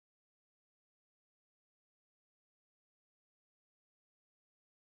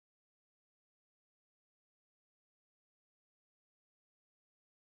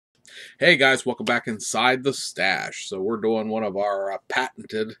Hey guys, welcome back inside the stash. So we're doing one of our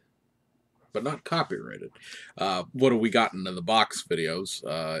patented, but not copyrighted. What have we gotten in the box videos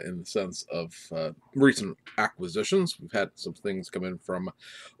in the sense of recent acquisitions? We've had some things come in from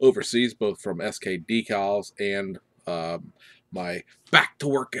overseas, both from SK Decals and my back to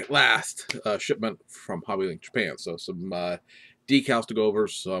work at last shipment from Hobbylink Japan. So some decals to go over,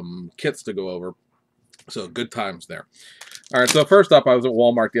 some kits to go over. So good times there. All right, so first up, I was at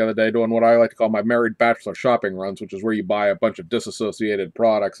Walmart the other day doing what I like to call my married bachelor shopping runs, which is where you buy a bunch of disassociated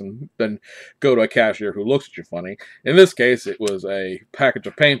products and then go to a cashier who looks at you funny. In this case, it was a package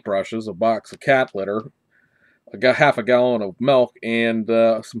of paintbrushes, a box of cat litter, half a gallon of milk, and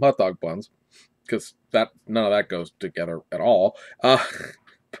some hot dog buns, because that none of that goes together at all.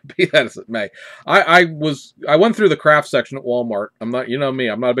 Be that as it may, I went through the craft section at Walmart. I'm not, you know me,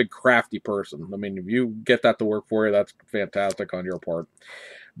 I'm not a big crafty person. I mean, if you get that to work for you, that's fantastic on your part.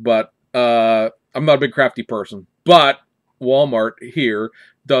 But I'm not a big crafty person. But Walmart here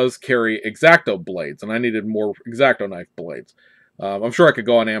does carry X-Acto blades, and I needed more X-Acto knife blades. I'm sure I could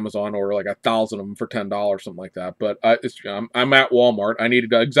go on Amazon and order like 1,000 of them for $10, something like that. But I'm at Walmart. I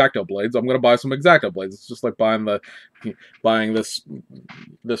needed X-Acto blades. I'm going to buy some X-Acto blades. It's just like buying the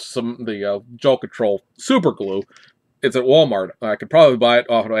Gel Control super glue. It's at Walmart. I could probably buy it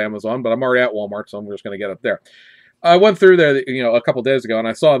off of Amazon, but I'm already at Walmart, so I'm just going to get it there. I went through there, a couple days ago, and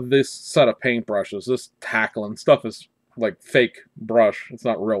I saw this set of paintbrushes. This tackling stuff is like fake brush. It's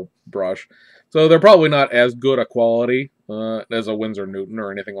not real brush. So they're probably not as good a quality as a Winsor Newton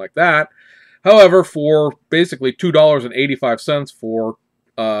or anything like that. However, for basically $2.85 for,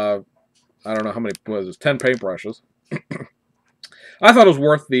 I don't know how many, was this, 10 paintbrushes, I thought it was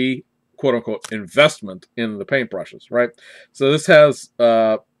worth the quote-unquote investment in the paintbrushes, right? So this has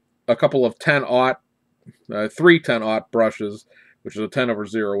a couple of 10-aught, three 10-aught brushes, which is a 10 over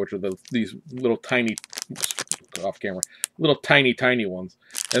 0, which are these little tiny, off camera, little tiny ones.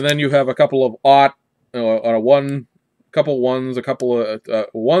 And then you have a couple of aught, on a 1, couple ones, a couple of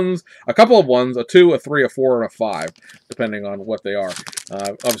ones, a couple of ones, a 2, a 3, a 4, and a 5, depending on what they are.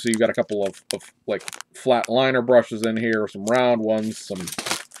 Obviously, you've got a couple of like flat liner brushes in here, some round ones, some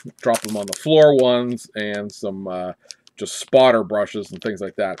drop them on the floor ones, and some just spotter brushes and things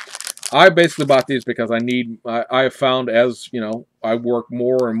like that. I basically bought these because I have found, as you know, I work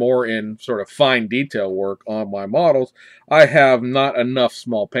more and more in sort of fine detail work on my models, I have not enough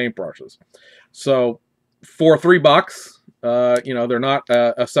small paintbrushes. So for $3, they're not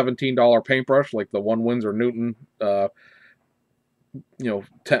a $17 paintbrush like the one Winsor Newton, I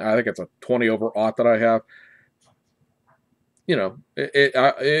think it's a 20 over aught that I have.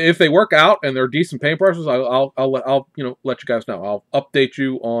 If they work out and they're decent paintbrushes, I'll let you guys know. I'll update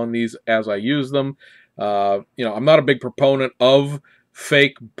you on these as I use them. I'm not a big proponent of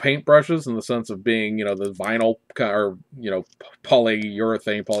fake paintbrushes in the sense of being, the vinyl or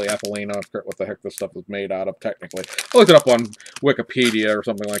polyurethane, polyethylene. I don't forget what the heck this stuff is made out of technically. I looked it up on Wikipedia or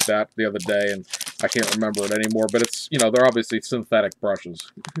something like that the other day, and I can't remember it anymore. But it's, they're obviously synthetic brushes.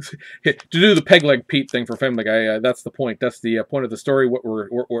 To do the peg leg Pete thing for Family Guy, that's the point. That's the point of the story. What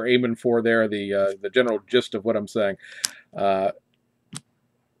we're aiming for there. The general gist of what I'm saying.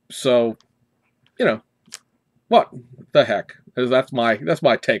 So, what the heck? That's my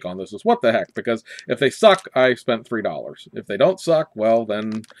take on this. Is what the heck? Because if they suck, I spent $3. If they don't suck, well,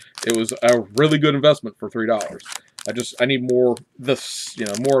 then it was a really good investment for $3. I need more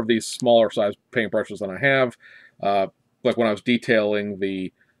more of these smaller size paintbrushes than I have. Like when I was detailing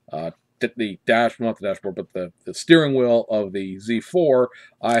the not the dashboard, but the steering wheel of the Z4,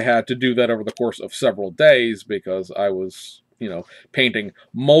 I had to do that over the course of several days because I was, painting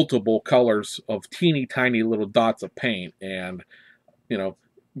multiple colors of teeny tiny little dots of paint. And,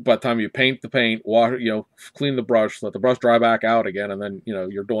 by the time you paint the paint, water, clean the brush, let the brush dry back out again, and then,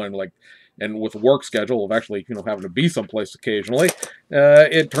 you're doing like, and with a work schedule of actually, having to be someplace occasionally,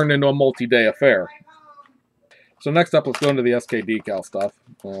 it turned into a multi-day affair. So next up, let's go into the SK decal stuff.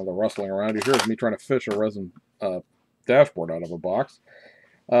 The rustling around. You hear me trying to fish a resin dashboard out of a box.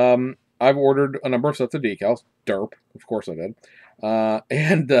 I've ordered a number of sets of decals. Derp, of course I did.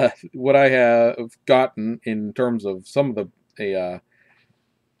 And what I have gotten in terms of some of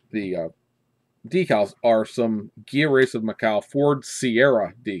the decals are some Ghia Race of Macau Ford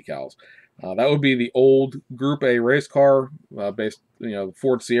Sierra decals. That would be the old Group A race car based,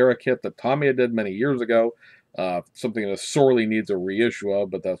 Ford Sierra kit that Tamiya did many years ago. Something that sorely needs a reissue of,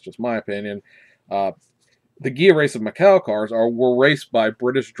 but that's just my opinion. The Ghia Race of Macau cars were raced by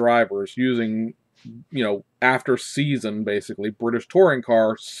British drivers using, after season, basically, British touring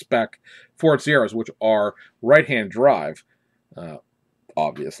car spec Ford Sierras, which are right-hand drive.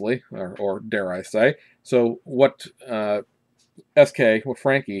 obviously, or dare I say. So what SK, what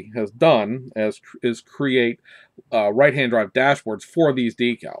Frankie has done is create right-hand drive dashboards for these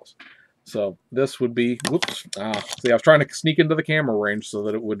decals. So this would be, whoops, see, I was trying to sneak into the camera range so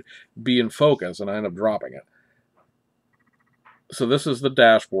that it would be in focus, and I ended up dropping it. So this is the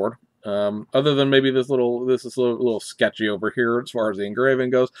dashboard. Other than maybe this is a little sketchy over here as far as the engraving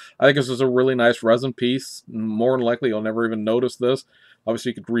goes. I think this is a really nice resin piece. More than likely, you'll never even notice this.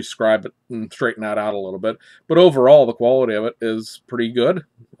 Obviously, you could rescribe it and straighten that out a little bit. But overall, the quality of it is pretty good.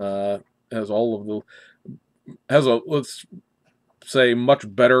 Has all of the, let's say,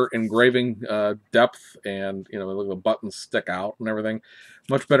 much better engraving depth, and the buttons stick out and everything.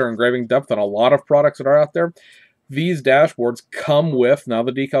 Much better engraving depth than a lot of products that are out there. These dashboards come with, now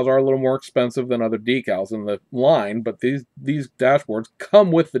the decals are a little more expensive than other decals in the line, but these dashboards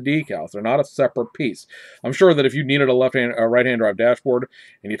come with the decals. They're not a separate piece. I'm sure that if you needed a right-hand drive dashboard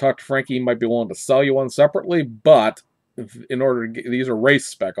and you talk to Frankie, he might be willing to sell you one separately, but in order to get, these are race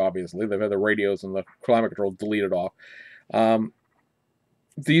spec, obviously. They've had the radios and the climate control deleted off.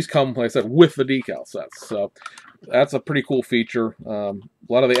 These come, like I said, with the decal sets. So that's a pretty cool feature. A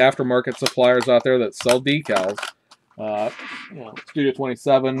lot of the aftermarket suppliers out there that sell decals, Studio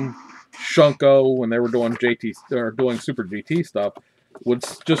 27, Shunko, when they were doing Super GT stuff, would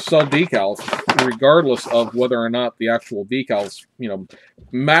just sell decals regardless of whether or not the actual decals,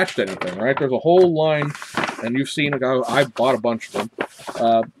 matched anything, right? There's a whole line, and you've seen it. I bought a bunch of them.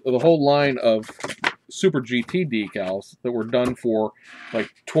 The whole line of Super GT decals that were done for like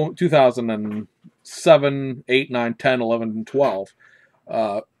 2007, 8, 9, 10, 11, and 12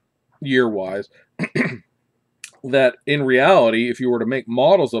 year-wise. That in reality, if you were to make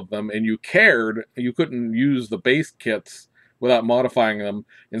models of them and you cared, you couldn't use the base kits without modifying them,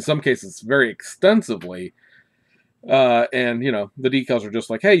 in some cases very extensively. And the decals are just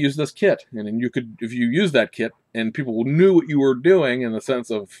like, hey, use this kit. And then you could, if you use that kit and people knew what you were doing in the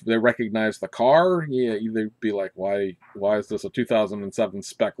sense of they recognized the car, they'd be like, why is this a 2007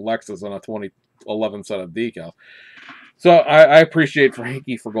 spec Lexus on a 2011 set of decals? So I appreciate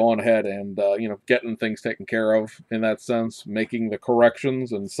Frankie for going ahead and, getting things taken care of in that sense, making the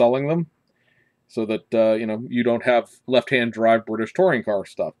corrections and selling them so that, you don't have left-hand drive British touring car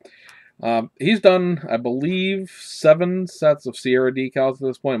stuff. He's done, I believe, 7 sets of Sierra decals at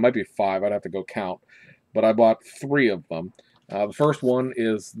this point. It might be 5. I'd have to go count. But I bought 3 of them. The first one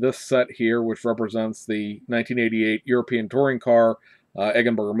is this set here, which represents the 1988 European touring car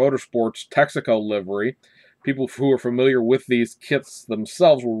Eggenberger Motorsports Texaco livery. People who are familiar with these kits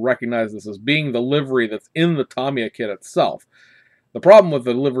themselves will recognize this as being the livery that's in the Tamiya kit itself. The problem with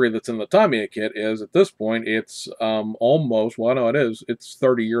the livery that's in the Tamiya kit is, at this point, it's almost, well, no, it's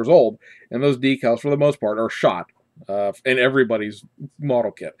 30 years old, and those decals, for the most part, are shot in everybody's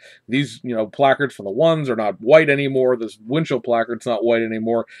model kit. These, placards for the ones are not white anymore. This windshield placard's not white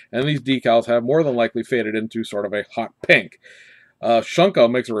anymore, and these decals have more than likely faded into sort of a hot pink. Shunko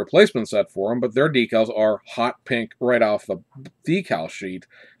makes a replacement set for them, but their decals are hot pink right off the decal sheet.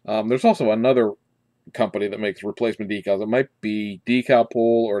 There's also another company that makes replacement decals. It might be Decal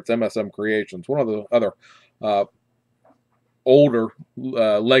Pool or it's MSM Creations, one of the other older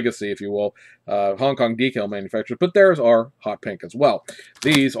legacy, if you will, Hong Kong decal manufacturers, but theirs are hot pink as well.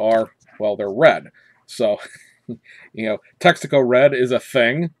 These are, well, they're red. So, Texaco red is a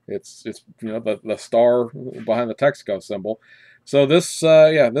thing. It's the star behind the Texaco symbol. So this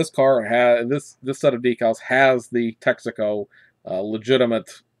this car has this set of decals has the Texaco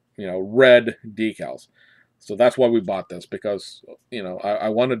legitimate red decals. So that's why we bought this, because I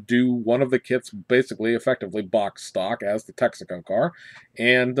want to do one of the kits basically effectively box stock as the Texaco car,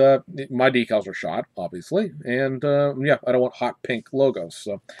 and my decals are shot obviously, and I don't want hot pink logos.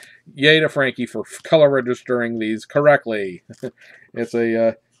 So yay to Frankie for color registering these correctly. It's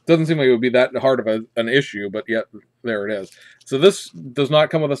a doesn't seem like it would be that hard of an issue, but yet there it is. So this does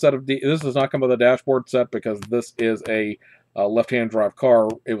not come with a set of this does not come with a dashboard set, because this is a left-hand drive car.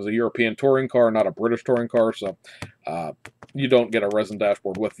 It was a European touring car, not a British touring car, so you don't get a resin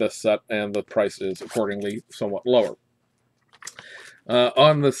dashboard with this set, and the price is accordingly somewhat lower.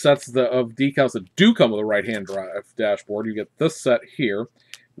 On the sets of decals that do come with a right-hand drive dashboard, you get this set here,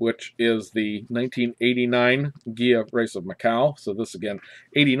 which is the 1989 Ghia Race of Macau. So this, again,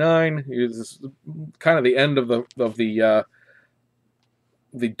 89 is kind of the end of the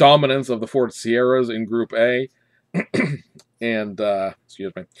dominance of the Ford Sierras in Group A. And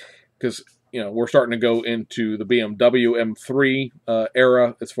excuse me, because we're starting to go into the BMW M3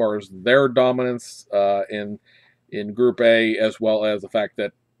 era as far as their dominance in Group A, as well as the fact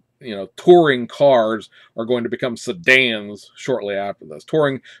that touring cars are going to become sedans shortly after this.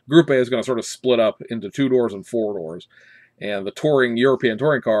 Touring Group A is going to sort of split up into 2 doors and 4 doors. And the touring European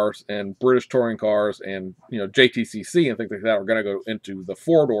touring cars and British touring cars and JTCC and things like that are going to go into the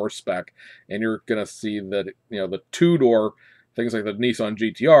 4-door spec, and you're going to see that the 2-door things like the Nissan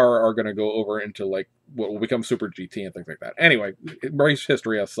GTR are going to go over into like what will become Super GT and things like that. Anyway, race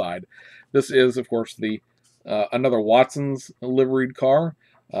history aside, this is of course the another Watson's liveried car.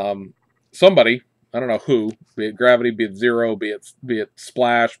 Somebody, I don't know who, be it Gravity, be it Zero, be it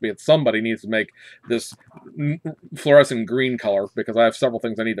Splash, be it somebody needs to make this fluorescent green color, because I have several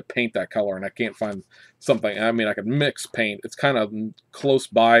things I need to paint that color and I can't find something. I mean, I could mix paint. It's kind of close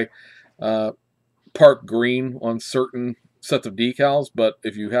by Park Green on certain sets of decals, but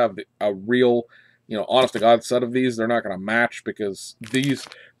if you have a real honest to God set of these, they're not going to match, because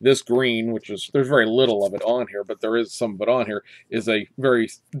this green, which is, there's very little of it on here, but there is some of it on here, is a very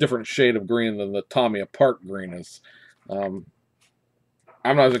different shade of green than the Tamiya Park green is. I'm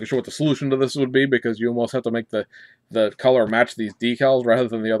not exactly sure what the solution to this would be, because you almost have to make the color match these decals rather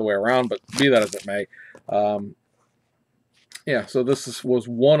than the other way around, but be that as it may. Yeah, so this was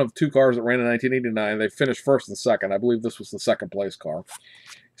one of 2 cars that ran in 1989. They finished first and second. I believe this was the second place car.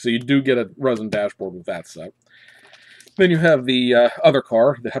 So you do get a resin dashboard with that set. Then you have the other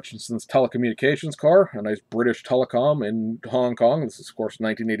car, the Hutchinson's Telecommunications car, a nice British telecom in Hong Kong. This is, of course,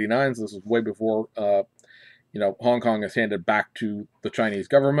 1989, so this is way before, Hong Kong is handed back to the Chinese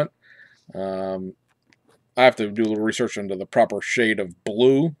government. I have to do a little research into the proper shade of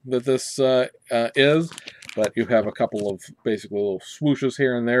blue that this is, but you have a couple of basically little swooshes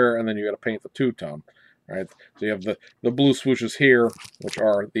here and there, and then you got to paint the two-tone. Right, so you have the blue swooshes here, which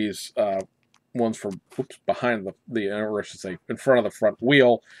are these ones from behind or I should say in front of the front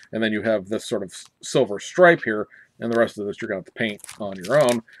wheel, and then you have this sort of silver stripe here, and the rest of this you're going to have to paint on your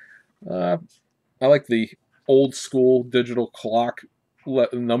own. I like the old school digital clock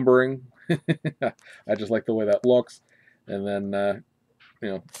numbering. I just like the way that looks, and then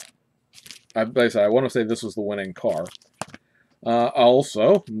like I said, I want to say this was the winning car.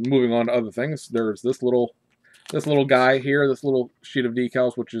 Also, moving on to other things, there's this little guy here, this little sheet of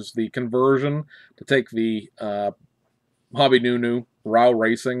decals, which is the conversion to take the Hobby Nunu RAW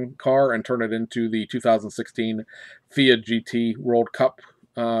Racing car and turn it into the 2016 Fiat GT World Cup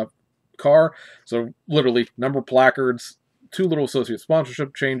car. So literally number placards, 2 little associate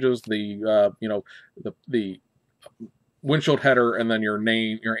sponsorship changes, the windshield header, and then your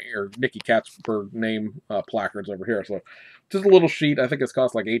name, your Nicky Katzberg name placards over here. So just a little sheet. I think it's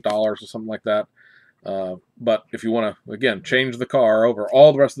cost like $8 or something like that. But if you want to, again, change the car over,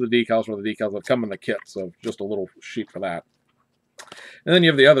 all the rest of the decals are the decals that come in the kit. So just a little sheet for that. And then you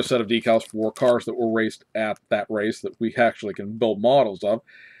have the other set of decals for cars that were raced at that race that we actually can build models of,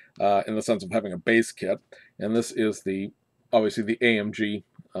 in the sense of having a base kit. And this is obviously the AMG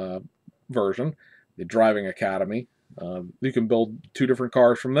version, the Driving Academy. You can build 2 different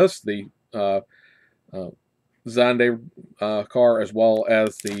cars from this, the Zande car as well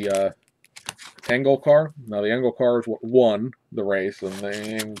as the Engel car. Now the Engel car is what won the race,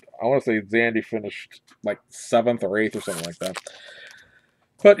 and I want to say Zande finished like 7th or 8th or something like that.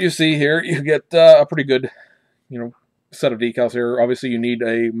 But you see here, you get a pretty good, set of decals here. Obviously, you need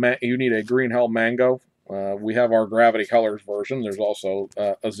a green hell mango. We have our Gravity Colors version. There's also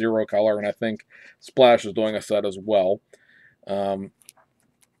a Zero color, and I think Splash is doing a set as well.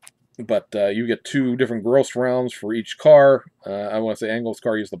 But you get 2 different grill surrounds for each car. I want to say Engel's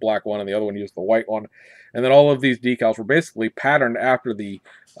car used the black one, and the other one used the white one. And then all of these decals were basically patterned after the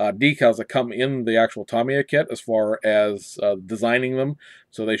decals that come in the actual Tamiya kit as far as designing them.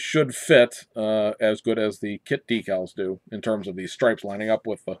 So they should fit as good as the kit decals do in terms of these stripes lining up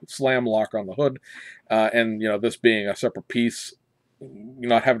with the slam lock on the hood. And, this being a separate piece, you're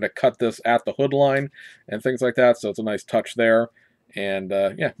not having to cut this at the hood line and things like that. So it's a nice touch there. And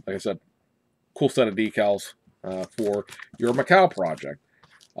yeah, like I said, cool set of decals for your Macau project.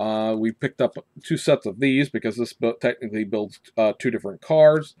 We picked up 2 sets of these because this technically builds 2 different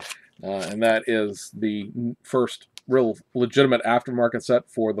cars. And that is the first real legitimate aftermarket set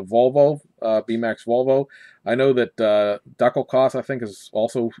for the Volvo, B-Max Volvo. I know that Ducklecos, I think, is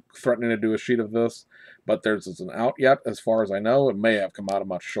also threatening to do a sheet of this, but theirs isn't out yet, as far as I know. It may have come out, I'm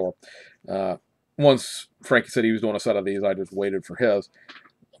not sure. Once Frankie said he was doing a set of these, I just waited for his.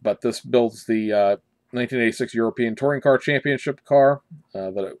 But this builds the 1986 European Touring Car Championship car,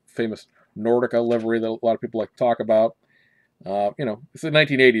 the famous Nordica livery that a lot of people like to talk about. It's the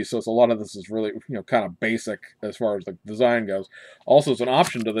 1980s, so a lot of this is really, kind of basic as far as the design goes. Also, as an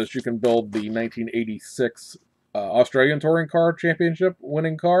option to this, you can build the 1986 Australian Touring Car Championship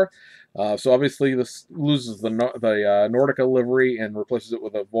winning car. So obviously this loses the Nordica livery and replaces it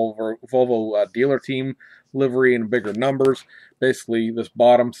with a Volvo dealer team livery in bigger numbers. Basically, this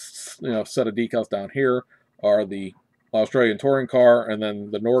bottom set of decals down here are the Australian Touring Car, and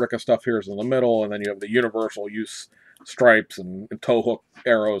then the Nordica stuff here is in the middle, and then you have the universal use stripes and tow hook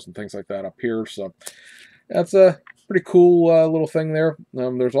arrows and things like that up here. So that's a pretty cool little thing there.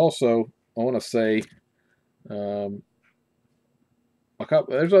 There's also, I want to say, there's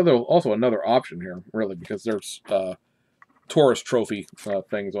also another option here, really, because there's tourist trophy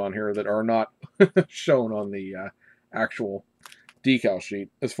things on here that are not shown on the actual decal sheet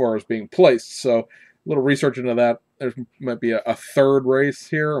as far as being placed. So a little research into that. There might be a third race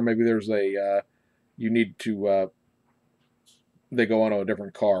here, or maybe there's a you need to they go onto a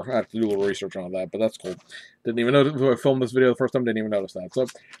different car. I have to do a little research on that, but that's cool. Didn't even notice when I filmed this video the first time. Didn't even notice that. So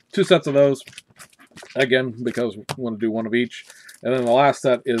 2 sets of those. Again, because we want to do one of each. And then the last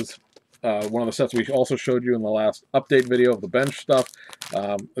set is one of the sets we also showed you in the last update video of the bench stuff.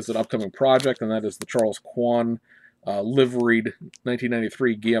 It's an upcoming project, and that is the Charles Kwan liveried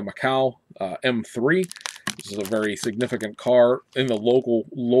 1993 Ghia Macau M3. This is a very significant car in the local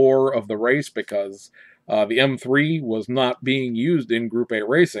lore of the race because the M3 was not being used in Group 8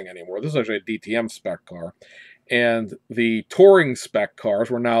 racing anymore. This is actually a DTM spec car. And the touring spec cars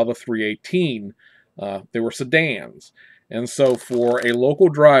were now the 318. They were sedans. And so for a local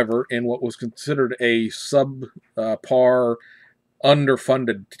driver in what was considered a subpar,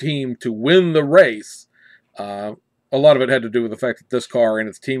 underfunded team to win the race, a lot of it had to do with the fact that this car and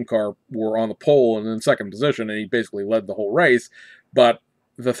its team car were on the pole and in second position, and he basically led the whole race. But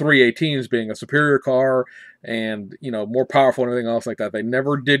the 318s being a superior car and, more powerful and everything else like that, they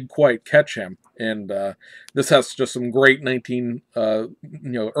never did quite catch him. And this has just some great late 80s,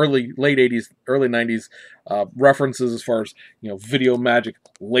 early 90s references as far as, Video Magic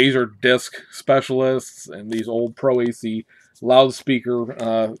laser disc specialists and these old Pro AC loudspeaker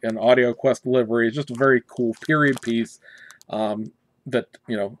and Audio Quest livery. It's just a very cool period piece that,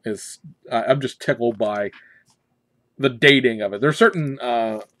 is, I'm just tickled by the dating of it. There's certain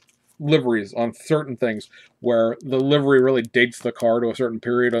liveries on certain things where the livery really dates the car to a certain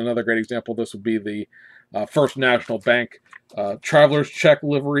period. Another great example of this would be the First National Bank Traveler's Check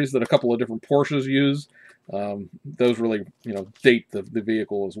liveries that a couple of different Porsches use. Those really, date the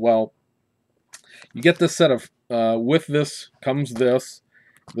vehicle as well. You get this set of, with this comes this.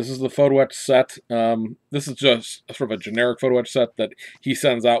 This is the photo etch set. This is just sort of a generic photo etch set that he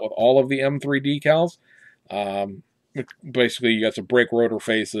sends out with all of the M3 decals. Basically, you got some brake rotor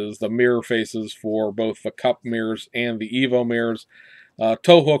faces, the mirror faces for both the Cup mirrors and the Evo mirrors,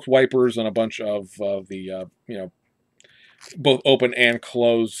 tow hooks, wipers, and a bunch of the, both open and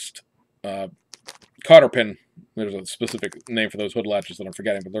closed cotter pin. There's a specific name for those hood latches that I'm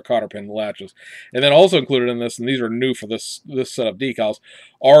forgetting, but they're cotter pin latches. And then also included in this, and these are new for this set of decals,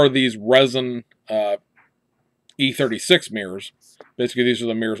 are these resin E36 mirrors. Basically, these are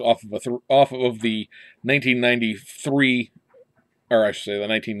the mirrors off of the 1993, or I should say the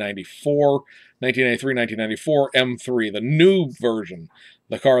 1993, 1994 M3, the new version,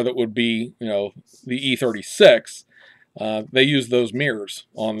 the car that would be, the E36. They use those mirrors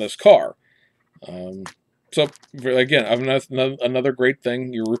on this car. So again, another great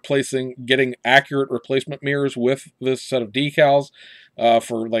thing, you're getting accurate replacement mirrors with this set of decals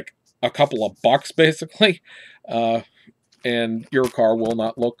for like a couple of bucks, basically. And your car will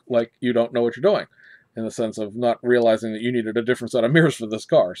not look like you don't know what you're doing, in the sense of not realizing that you needed a different set of mirrors for this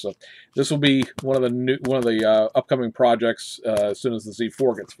car. So this will be one of the upcoming projects as soon as the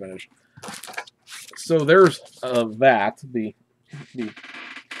Z4 gets finished. So there's the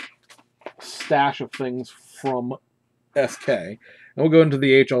stash of things from SK, and we'll go into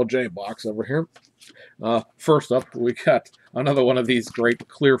the HLJ box over here. First up, we got another one of these great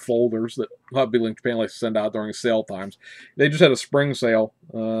clear folders that Hobby Link Japan likes to send out during sale times. They just had a spring sale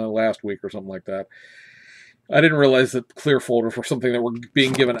last week or something like that. I didn't realize that clear folders were something that were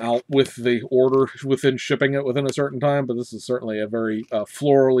being given out with the order, within shipping it within a certain time, but this is certainly a very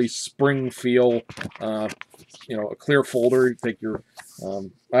florally spring feel, a clear folder. You take your,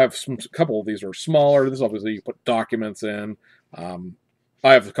 I have a couple of these are smaller. This obviously you put documents in.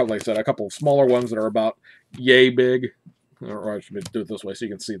 I have a couple, like I said, a couple of smaller ones that are about yay big, or I should do it this way so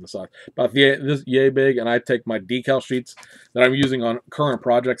you can see the size. About this yay big, and I take my decal sheets that I'm using on current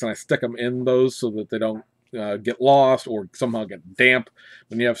projects and I stick them in those so that they don't get lost or somehow get damp.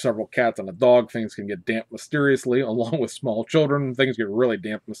 When you have several cats and a dog, things can get damp mysteriously, along with small children. Things get really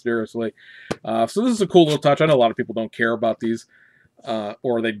damp mysteriously. So this is a cool little touch. I know a lot of people don't care about these,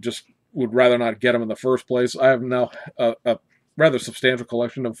 or they just would rather not get them in the first place. I have now a rather substantial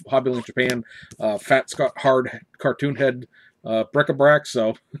collection of Hobbylink Japan Fat Scott Hard cartoon head bric-a-brac,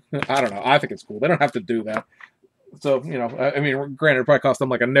 so I don't know. I think it's cool. They don't have to do that. So, you know, I mean, granted, it probably cost them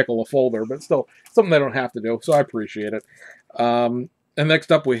like a nickel a folder, but still something they don't have to do, so I appreciate it. And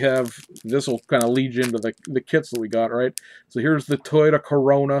next up we have, this will kind of lead you into the kits that we got, right? So here's the Toyota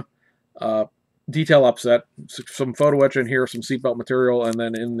Corona detail upset, some photo etch in here, some seatbelt material, and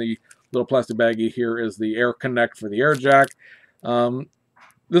then in the little plastic baggie here is the air connect for the air jack.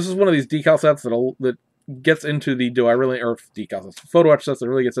 This is one of these decal sets that gets into the decal sets, photo etch sets that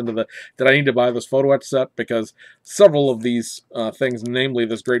really gets into the did I need to buy this photo etch set, because several of these things, namely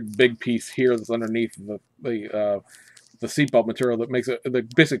this great big piece here that's underneath the seatbelt material that makes it,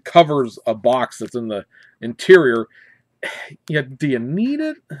 that basically covers a box that's in the interior. Yeah, do you need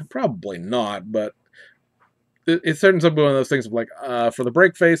it? Probably not, but it turns up one of those things of like for the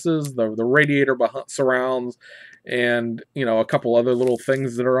brake faces, the radiator surrounds, and you know, a couple other little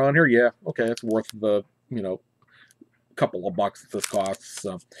things that are on here. Yeah, okay, it's worth the, you know, couple of bucks that this costs.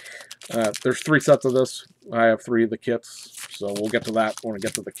 So there's 3 sets of this. I have 3 of the kits, so we'll get to that when we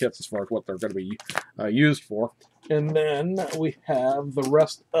get to the kits as far as what they're going to be used for. And then we have the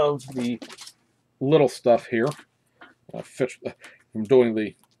rest of the little stuff here. I'm doing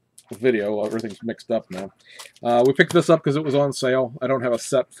the video, everything's mixed up now. We picked this up because it was on sale. I don't have a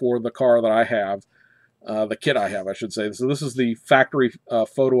set for the car that I have, the kit I have, I should say. So this is the factory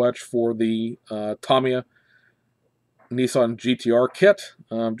photo etch for the Tamiya Nissan GTR kit.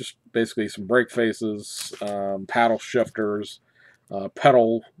 Just basically some brake faces, paddle shifters,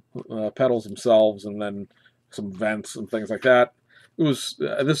 pedals themselves, and then some vents and things like that. It was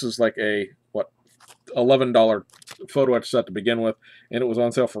this is like a $11 photo etch set to begin with, and it was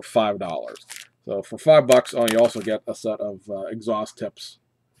on sale for $5. So for $5, oh, you also get a set of exhaust tips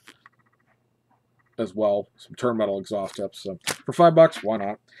as well, some turn metal exhaust tips. So for $5, why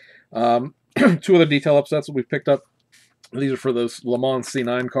not? 2 other detail upsets that we picked up. These are for those Le Mans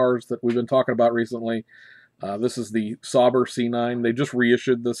C9 cars that we've been talking about recently. This is the Sauber C9. They just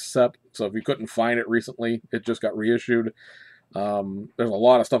reissued this set, so if you couldn't find it recently, it just got reissued. There's a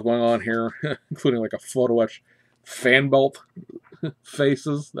lot of stuff going on here, including like a photo etch fan belt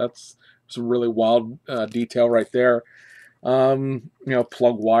faces. That's some really wild detail right there. You know,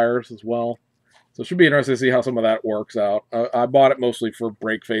 plug wires as well. So it should be interesting to see how some of that works out. I bought it mostly for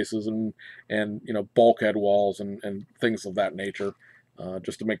brake faces and you know, bulkhead walls and things of that nature,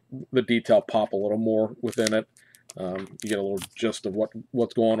 just to make the detail pop a little more within it. You get a little gist of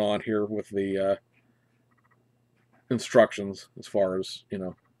what's going on here with the instructions as far as, you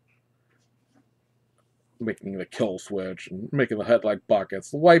know, making the kill switch and making the headlight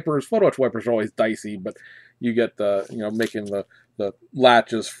buckets. The wipers, photo etch wipers are always dicey, but you get the, you know, making the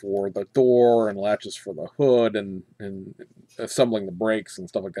latches for the door and latches for the hood and assembling the brakes and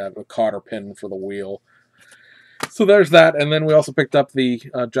stuff like that, a cotter pin for the wheel. So there's that, and then we also picked up the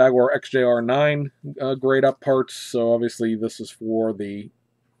Jaguar XJR9 grade up parts. So obviously this is for the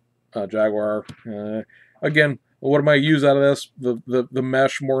Jaguar. Again, what am I use out of this? The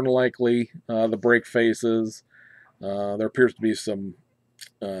mesh, more than likely, the brake faces. There appears to be some,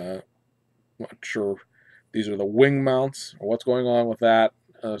 not sure, these are the wing mounts, or what's going on with that.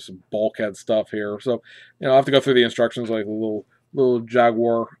 Some bulkhead stuff here. So, you know, I'll have to go through the instructions, like the little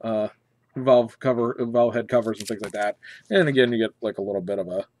Jaguar valve head covers and things like that. And again, you get like a little bit of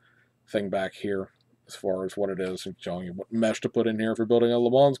a thing back here as far as what it is, showing you what mesh to put in here if you're building a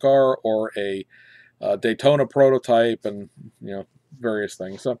Le Mans car or a Daytona prototype, and you know, various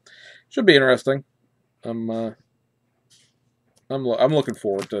things. So should be interesting. I'm looking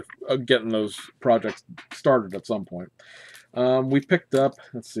forward to getting those projects started at some point. We picked up,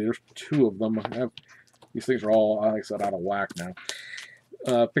 let's see, there's 2 of them. These things are all, like I said, out of whack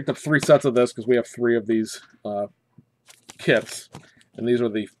now. Picked up 3 sets of this because we have 3 of these kits, and these are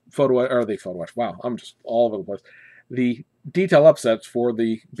the photo etch. Wow, I'm just all over the place. The detail upsets for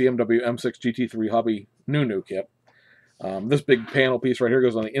the BMW M6 GT3 Hobby New kit. This big panel piece right here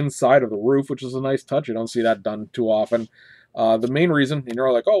goes on the inside of the roof, which is a nice touch. You don't see that done too often. The main reason, and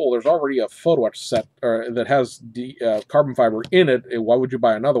you're like, oh, well, there's already a photo etch set that has carbon fiber in it. Why would you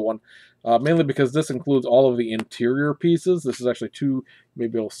buy another one? Mainly because this includes all of the interior pieces. This is actually 2,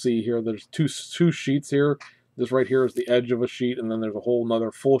 maybe you'll see here, there's two sheets here. This right here is the edge of a sheet, and then there's a whole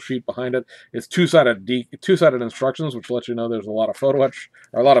another full sheet behind it. It's two-sided instructions, which lets you know there's a lot of photo etch,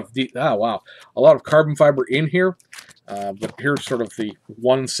 or a lot of carbon fiber in here. But here's sort of the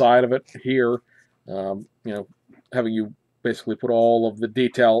one side of it here. You know, having you basically put all of the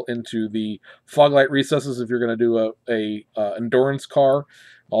detail into the fog light recesses if you're going to do a endurance car.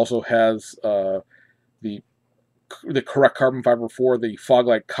 Also has the correct carbon fiber for the fog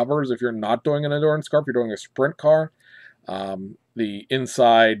light covers if you're not doing an endurance car, if you're doing a sprint car. The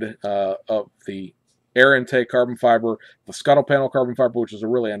inside of the air intake carbon fiber, the scuttle panel carbon fiber, which is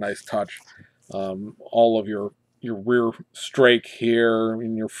a nice touch. All of your rear strake here,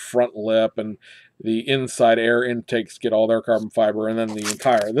 and your front lip, and the inside air intakes get all their carbon fiber, and then the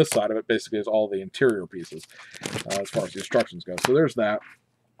entire this side of it basically is all the interior pieces as far as the instructions go. So there's that.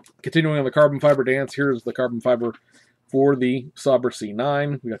 Continuing on the carbon fiber dance, here's the carbon fiber for the Sabre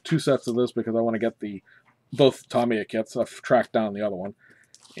C9. We got 2 sets of this because I want to get both Tamiya kits. I've tracked down the other one,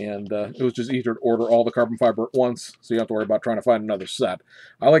 and it was just easier to order all the carbon fiber at once, so you don't have to worry about trying to find another set.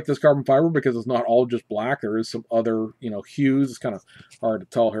 I like this carbon fiber because it's not all just black. There is some other, hues. It's kind of hard to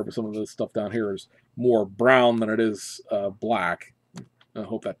tell here, but some of this stuff down here is more brown than it is black. I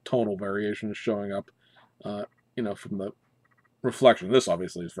hope that tonal variation is showing up, from the reflection. This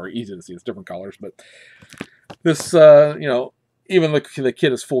obviously is very easy to see. It's different colors, but this, even the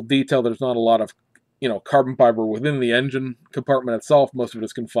kit is full detail. There's not a lot of carbon fiber within the engine compartment itself. Most of it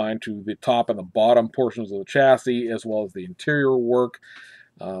is confined to the top and the bottom portions of the chassis, as well as the interior work.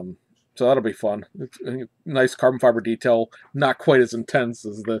 So that'll be fun. It's a nice carbon fiber detail, not quite as intense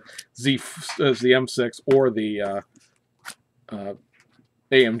as the M6 or the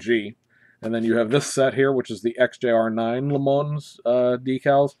AMG. And then you have this set here, which is the XJR9 Le Mans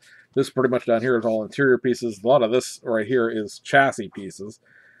decals. This pretty much down here is all interior pieces. A lot of this right here is chassis pieces.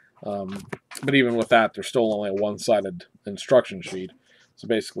 But even with that, there's still only a one-sided instruction sheet. So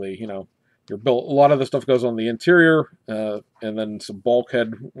basically, you're built. A lot of the stuff goes on the interior, and then some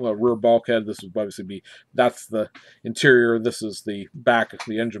bulkhead, rear bulkhead. This would obviously that's the interior. This is the back of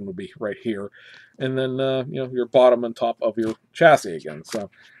the engine would be right here, and then your bottom and top of your chassis again.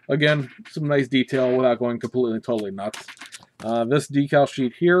 So again, some nice detail without going completely totally nuts. This decal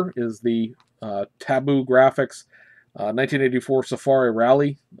sheet here is the Taboo Graphics 1984 Safari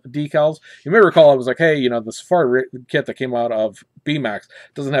Rally decals. You may recall I was like, hey, the Safari kit that came out of BMAX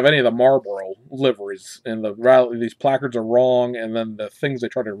doesn't have any of the Marlboro liveries, and these placards are wrong, and then the things they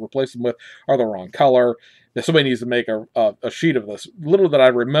try to replace them with are the wrong color. Somebody needs to make a sheet of this. Little that I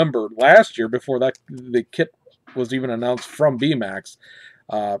remembered last year, before the kit was even announced from BMAX,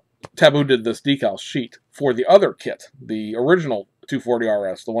 Taboo did this decal sheet for the other kit, the original 240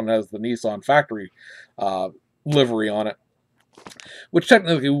 RS, the one that has the Nissan factory livery on it, which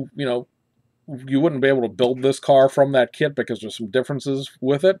technically, you wouldn't be able to build this car from that kit because there's some differences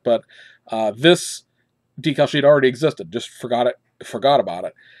with it, but this decal sheet already existed, just forgot about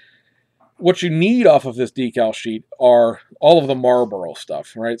it. What you need off of this decal sheet are all of the Marlboro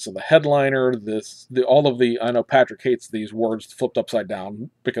stuff, right? So the headliner, I know Patrick hates these words flipped upside down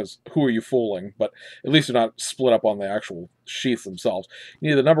because who are you fooling? But at least they're not split up on the actual sheaths themselves. You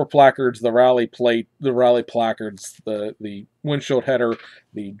need the number placards, the rally plate, the rally placards, the windshield header,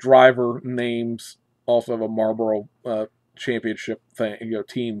 the driver names, also have a Marlboro championship thing,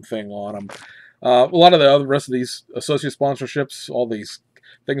 team thing on them. A lot of the rest of these associate sponsorships, all these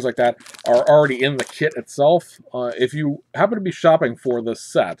things like that, are already in the kit itself. If you happen to be shopping for this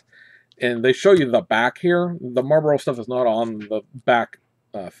set, and they show you the back here, the Marlboro stuff is not on the back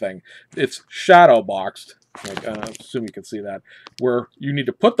thing. It's shadow boxed. I assume you can see that, where you need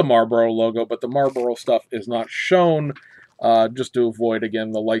to put the Marlboro logo, but the Marlboro stuff is not shown, just to avoid,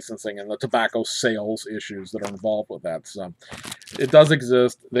 again, the licensing and the tobacco sales issues that are involved with that. So it does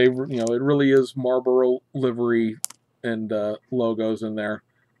exist. It really is Marlboro livery and logos in there.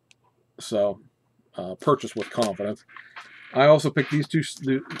 So purchase with confidence. I also picked these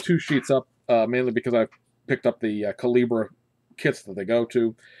two sheets up mainly because I picked up the Calibra kits that they go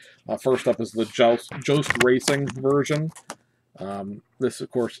to. First up is the Joust Racing version. This, of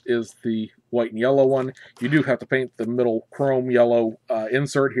course, is the white and yellow one. You do have to paint the middle chrome yellow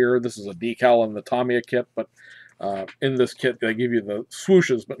insert here. This is a decal in the Tamiya kit, but in this kit they give you the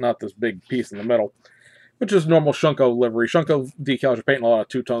swooshes, but not this big piece in the middle, which is normal Shunko livery. Shunko decals, you're painting a lot of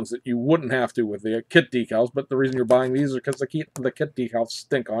two-tones that you wouldn't have to with the kit decals, but the reason you're buying these is because the kit decals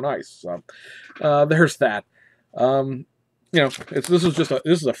stink on ice. So there's that. This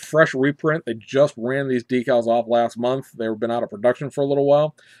is a fresh reprint. They just ran these decals off last month. They've been out of production for a little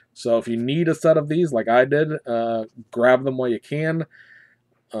while. So if you need a set of these, like I did, grab them while you can.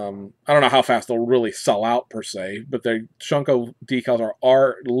 I don't know how fast they'll really sell out per se, but the Shunko decals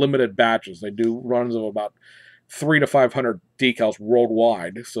are limited batches. They do runs of about 300 to 500 decals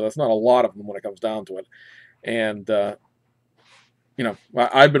worldwide, so that's not a lot of them when it comes down to it. And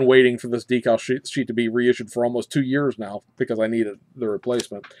I've been waiting for this decal sheet to be reissued for almost 2 years now because I needed the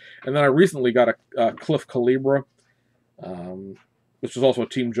replacement. And then I recently got a Cliff Calibra which is also a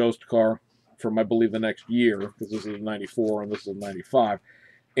Team Jost car from, I believe, the next year, because this is a 94 and this is a 95.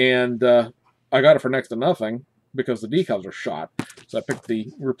 And I got it for next to nothing because the decals are shot. So I picked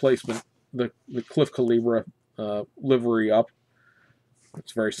the replacement, the Cliff Calibra livery up.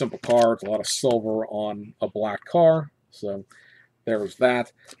 It's a very simple car. It's a lot of silver on a black car. So there's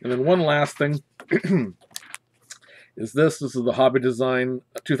that. And then one last thing is this. This is the Hobby Design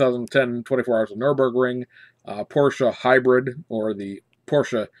 2010 24 Hours of Nürburgring Porsche Hybrid, or the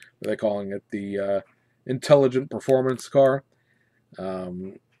Porsche, what are they calling it? The Intelligent Performance car.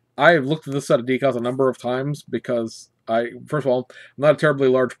 I have looked at this set of decals a number of times because first of all, I'm not a terribly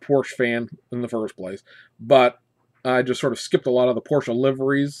large Porsche fan in the first place, but I just sort of skipped a lot of the Porsche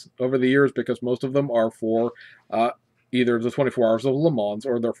liveries over the years because most of them are for either the 24 Hours of Le Mans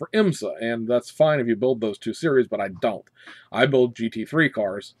or they're for IMSA, and that's fine if you build those two series, but I don't. I build GT3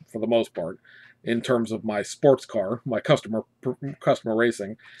 cars for the most part in terms of my sports car, my customer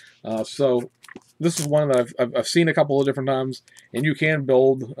racing. So this is one that I've seen a couple of different times, and you can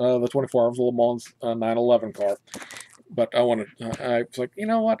build the 24 Hours of Le Mans 911 car. But I was like, you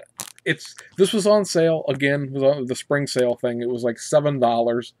know what? This was on sale again. It was on the spring sale thing. It was like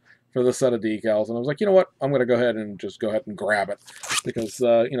 $7 for the set of decals, and I was like, you know what? I'm going to go ahead and grab it because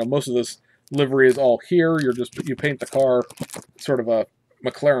most of this livery is all here. You paint the car sort of a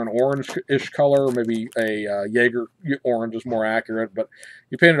McLaren orange-ish color, or maybe a Jaeger orange is more accurate, but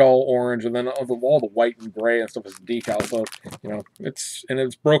you paint it all orange, and then all the white and gray and stuff is decal. So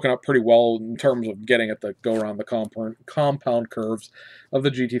it's broken up pretty well in terms of getting it to go around the compound curves of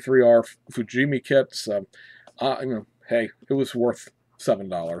the GT3R Fujimi kit. So, hey, it was worth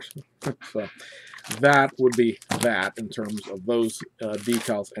 $7. So that would be that in terms of those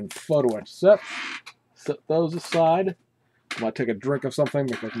decals and photo etch sets. Set those aside. I'm going to take a drink of something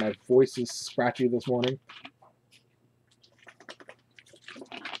because my voice is scratchy this morning.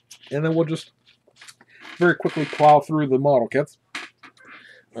 And then we'll just very quickly plow through the model kits.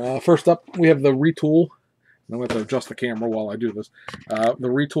 First up, we have the retool. I'm going to adjust the camera while I do this. The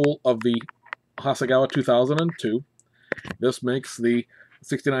retool of the Hasegawa 2002. This makes the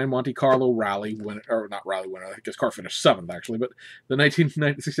 69 Monte Carlo Rally winner, or not Rally winner, I guess car finished 7th actually, but the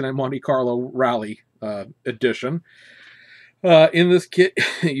 1969 Monte Carlo Rally edition. In this kit,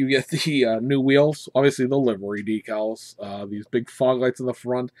 you get the new wheels, obviously the livery decals, these big fog lights in the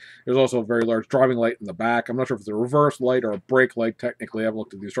front. There's also a very large driving light in the back. I'm not sure if it's a reverse light or a brake light, technically. I haven't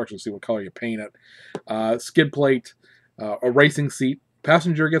looked at the instructions to see what color you paint it. Skid plate, a racing seat.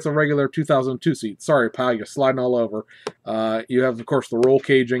 Passenger gets a regular 2002 seat. Sorry, pal, you're sliding all over. You have, of course, the roll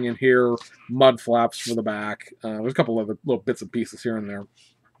caging in here, mud flaps for the back. There's a couple other little bits and pieces here and there.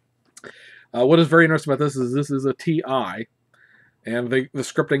 What is very interesting about this is a TI. And the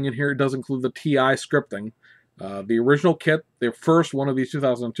scripting in here does include the TI scripting. The original kit, the first one of these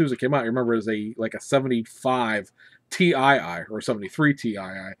 2002s that came out, you remember, is a 75 TII or 73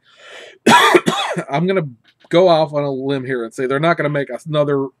 TII. I'm going to go off on a limb here and say they're not going to make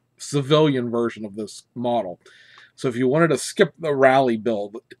another civilian version of this model. So if you wanted to skip the rally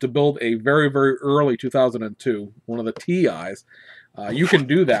build to build a very, very early 2002, one of the TIs, you can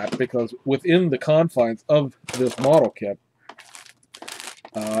do that because within the confines of this model kit,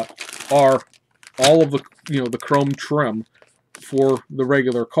 are all of the the chrome trim for the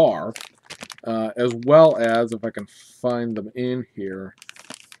regular car, as well as, if I can find them in here,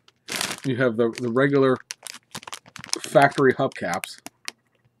 you have the regular factory hubcaps,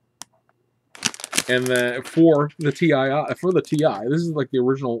 and then for the TI, this is like the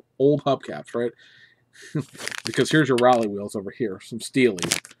original old hubcaps, right? Because here's your rally wheels over here, some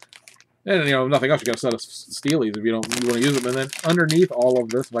Steelies. And, nothing else. You got a set of Steelies if you want to use them. And then underneath all of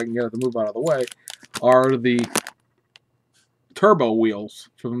this, if I can get it to move out of the way, are the turbo wheels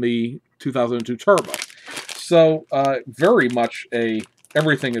from the 2002 Turbo. So, very much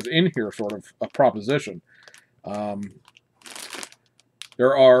everything is in here sort of a proposition. There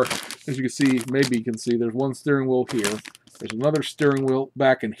are, as you can see, maybe you can see, there's one steering wheel here. There's another steering wheel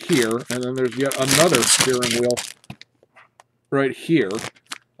back in here. And then there's yet another steering wheel right here.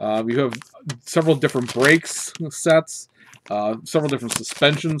 You have several different brakes sets, several different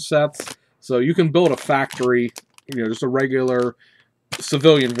suspension sets. So you can build a factory, just a regular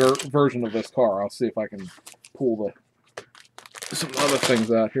civilian version of this car. I'll see if I can pull some other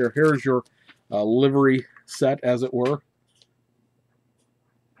things out here. Here's your livery set, as it were.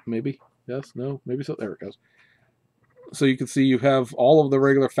 Maybe. Yes, no, maybe so. There it goes. So you can see you have all of the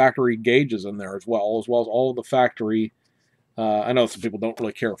regular factory gauges in there as well as all of the factory I know some people don't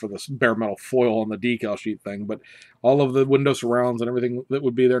really care for this bare metal foil on the decal sheet thing, but all of the window surrounds and everything that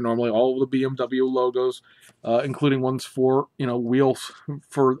would be there normally, all of the BMW logos, including ones for, wheels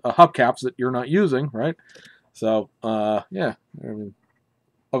for hubcaps that you're not using, right? So, yeah, I mean,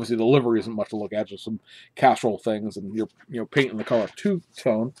 obviously the livery isn't much to look at, just some casserole things, and you're painting the color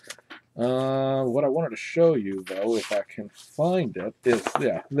two-tone. What I wanted to show you, though, if I can find it, is,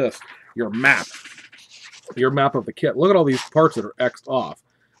 yeah, your map. Your map of the kit. Look at all these parts that are X'd off.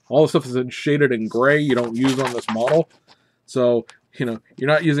 All the stuff is shaded in gray you don't use on this model. So, you're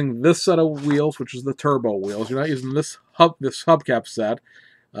not using this set of wheels, which is the turbo wheels. You're not using this hubcap set.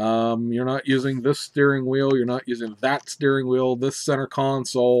 You're not using this steering wheel. You're not using that steering wheel, this center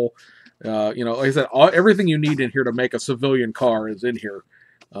console. Like I said, everything you need in here to make a civilian car is in here.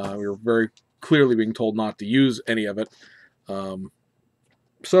 You're very clearly being told not to use any of it.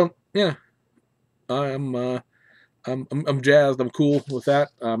 So, yeah. I'm jazzed. I'm cool with that.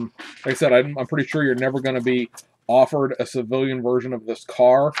 Like I said, I'm pretty sure you're never going to be offered a civilian version of this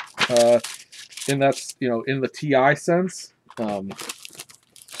car, in the TI sense.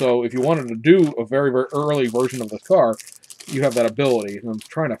 So if you wanted to do a very, very early version of the car, you have that ability. And I'm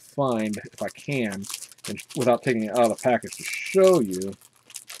trying to find, if I can, and without taking it out of the package to show you.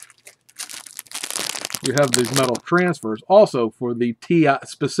 You have these metal transfers also for the TI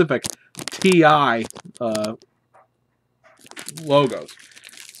specific TI logos.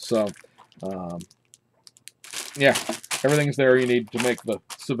 So, yeah, everything's there you need to make the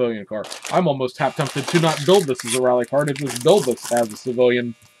civilian car. I'm almost half tempted to not build this as a rally car, to just build this as a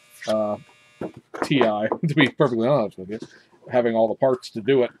civilian TI, to be perfectly honest with you, having all the parts to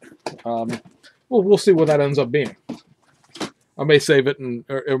do it. We'll see what that ends up being. I may save it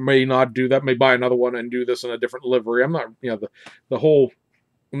or may not do that. May buy another one and do this in a different livery. I'm not, I'm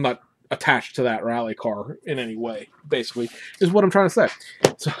not attached to that rally car in any way, basically, is what I'm trying to say.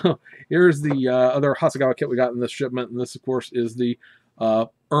 So here's the other Hasegawa kit we got in this shipment, and this, of course, is the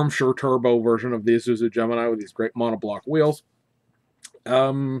Irmscher Turbo version of the Isuzu Gemini with these great monoblock wheels.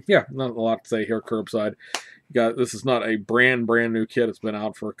 Yeah, not a lot to say here, curbside. This is not a brand new kit. It's been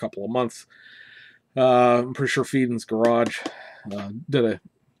out for a couple of months. I'm pretty sure Feedin's Garage did a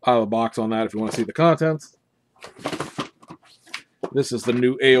out of the box on that if you want to see the contents. This is the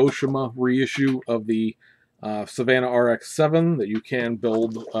new Aoshima reissue of the Savannah RX-7 that you can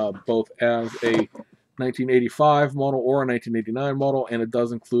build both as a 1985 model or a 1989 model, and it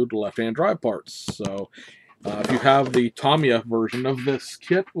does include left-hand drive parts. So if you have the Tamiya version of this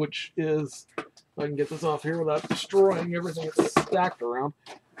kit, which is, if I can get this off here without destroying everything that's stacked around,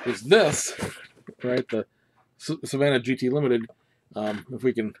 is this, right, the Savannah GT Limited. If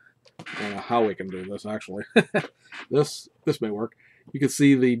we can, I don't know how we can do this actually. this may work. You can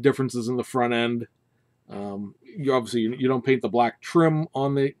see the differences in the front end. You don't paint the black trim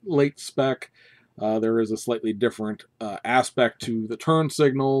on the late spec. There is a slightly different aspect to the turn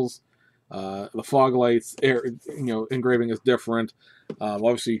signals. The fog lights, engraving is different.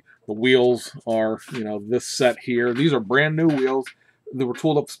 Obviously, the wheels are, this set here. These are brand new wheels. They were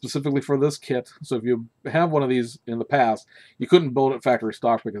tooled up specifically for this kit. So if you have one of these in the past, you couldn't build it factory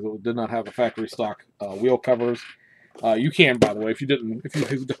stock because it did not have the factory stock wheel covers. You can, by the way, if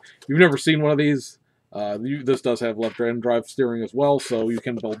you've never seen one of these. This does have left-hand drive steering as well, so you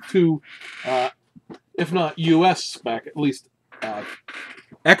can build two, if not US spec, at least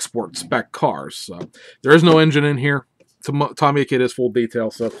export spec cars. So there is no engine in here. Tamiya kit is full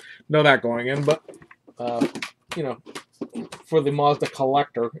detail, so know that going in. But for the Mazda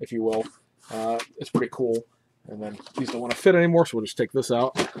collector, if you will, it's pretty cool. And then these don't want to fit anymore, so we'll just take this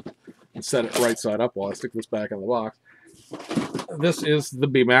out and set it right side up while I stick this back in the box. This is the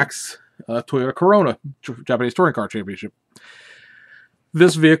BMAX Toyota Corona Japanese Touring Car Championship.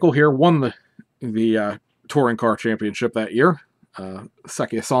 This vehicle here won the Touring Car Championship that year.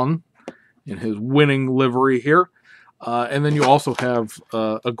 Sakai-san in his winning livery here. And then you also have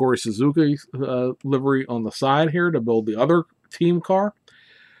a Gori Suzuki livery on the side here to build the other team car.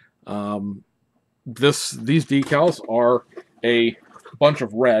 These decals are a bunch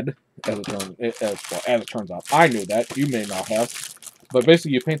of red, as it turns out. I knew that. You may not have. But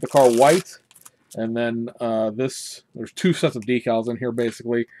basically, you paint the car white, and then there's two sets of decals in here,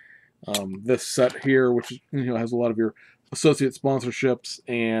 basically. This set here, which has a lot of your associate sponsorships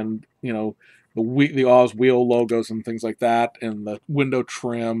and, the Oz wheel logos and things like that, and the window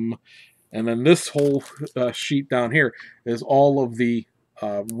trim. And then this whole sheet down here is all of the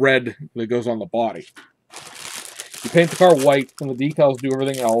red that goes on the body. You paint the car white, and the decals do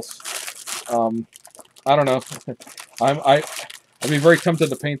everything else. I don't know. I'd be very tempted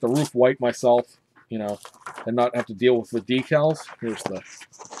to paint the roof white myself, and not have to deal with the decals. Here's the,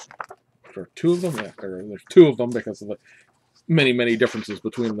 there are two of them. Yeah, there's two of them because of the many differences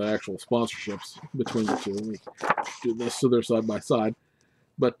between the actual sponsorships between the two. Let me do this so they're side by side.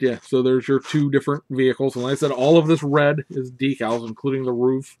 But yeah, so there's your two different vehicles, and like I said, all of this red is decals, including the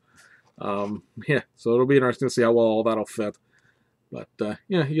roof. Yeah, so it'll be interesting to see how well all that'll fit. But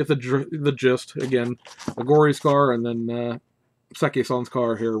yeah, you get the gist. Again, Agori's car, and then Seki-san's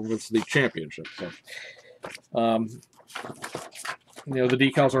car here was the championship. So, you know, the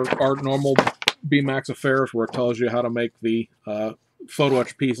decals are normal BMAX affairs where it tells you how to make the photo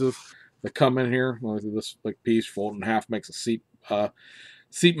etch pieces that come in here. This like piece fold in half makes a seat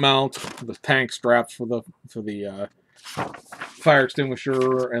mount, the tank straps for the fire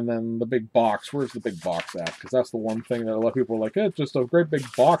extinguisher, and then the big box. Where's the big box at? Because that's the one thing that a lot of people are like, it's just a great big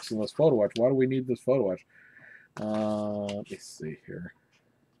box in this photo etch. Why do we need this photo etch? Let me see here.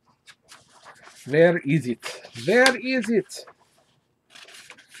 Where is it? Where is it?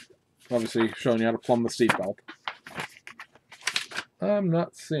 Obviously showing you how to plumb the seatbelt. I'm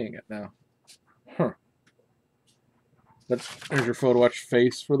not seeing it now. Huh. There's your photo etch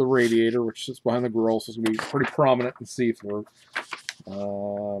face for the radiator, which sits behind the grill, so it's going to be pretty prominent and see-through.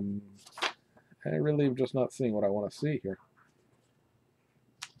 I really am just not seeing what I want to see here.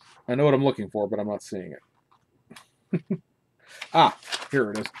 I know what I'm looking for, but I'm not seeing it. Ah,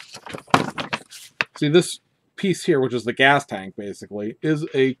 here it is. See, this piece here, which is the gas tank, basically, is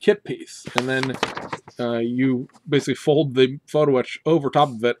a kit piece. And then you basically fold the photo etch over top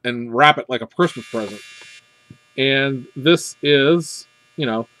of it and wrap it like a Christmas present. And this is, you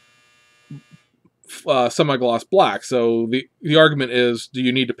know, semi-gloss black. So the argument is, do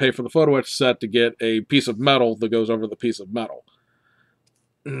you need to pay for the photo etch set to get a piece of metal that goes over the piece of metal?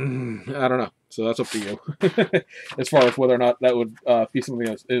 I don't know. So that's up to you. As far as whether or not that would be something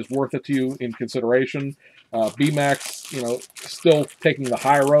that is worth it to you in consideration. BMAX, you know, still taking the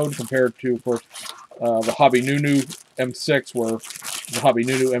high road compared to, of course, the Hobby Nunu M6, where the Hobby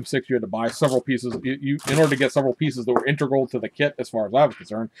Nunu M6 you had to buy several pieces. In order to get several pieces that were integral to the kit, as far as I was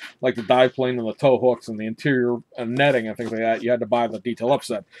concerned, like the dive plane and the tow hooks and the interior netting and things like that, you had to buy the detail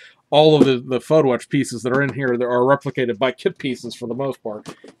upset. All of the photo etch pieces that are in here that are replicated by kit pieces for the most part,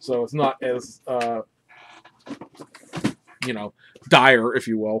 so it's not as you know, dire, if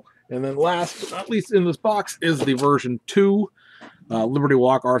you will. And then last but not least in this box is the version 2 Liberty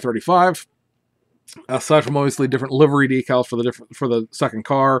Walk R35. Aside from obviously different livery decals for the second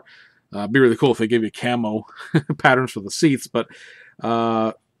car, it'd be really cool if they gave you camo patterns for the seats. But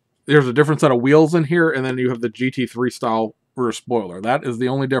there's a different set of wheels in here, and then you have the GT3 style rear spoiler. That is the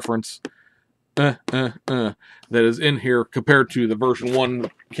only difference that is in here compared to the version 1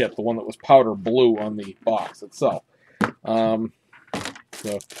 kit, the one that was powder blue on the box itself.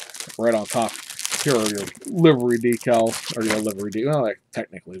 So right on top here are your livery decals, or your livery decals. Well, like,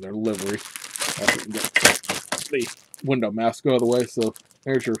 technically they're livery. I can get the window mask out of the way. So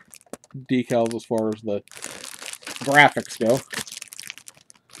there's your decals as far as the graphics go.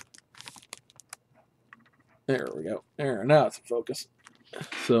 There we go. There, now it's in focus.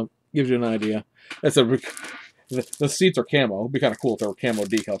 So gives you an idea. The seats are camo. It'd be kind of cool if there were camo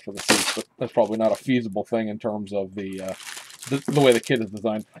decals for the seats, but that's probably not a feasible thing in terms of the way the kit is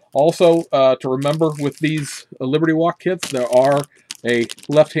designed. Also, to remember with these Liberty Walk kits, there are a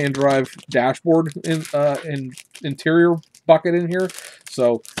left-hand drive dashboard in interior bucket in here.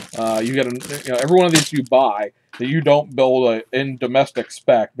 So you get every one of these you buy that you don't build in domestic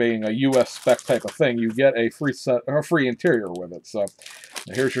spec, being a U.S. spec type of thing, you get a free interior with it. So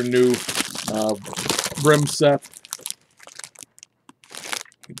here's your new rim set,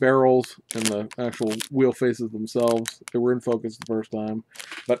 barrels, and the actual wheel faces themselves. They were in focus the first time,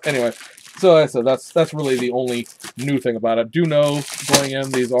 but anyway. So like I said, that's really the only new thing about it. Do know going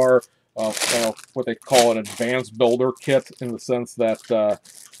in, these are what they call an advanced builder kit, in the sense that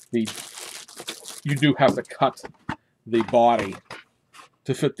you do have to cut the body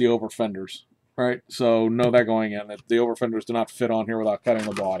to fit the over fenders, right? So know that going in, that the over fenders do not fit on here without cutting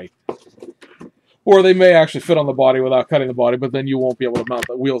the body. Or they may actually fit on the body without cutting the body, but then you won't be able to mount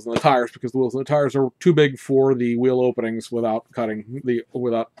the wheels and the tires, because the wheels and the tires are too big for the wheel openings without arching the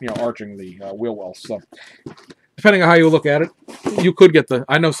wheel wells. So depending on how you look at it, you could get the.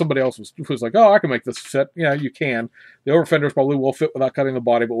 I know somebody else was like, oh, I can make this fit. Yeah, you can. The over fenders probably will fit without cutting the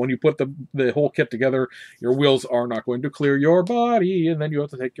body, but when you put the whole kit together, your wheels are not going to clear your body, and then you have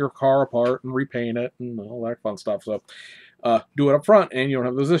to take your car apart and repaint it and all that fun stuff. So do it up front, and you don't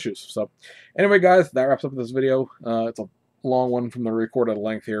have those issues. So anyway, guys, that wraps up this video. It's a long one from the recorded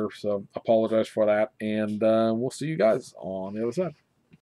length here, so apologize for that, and we'll see you guys on the other side.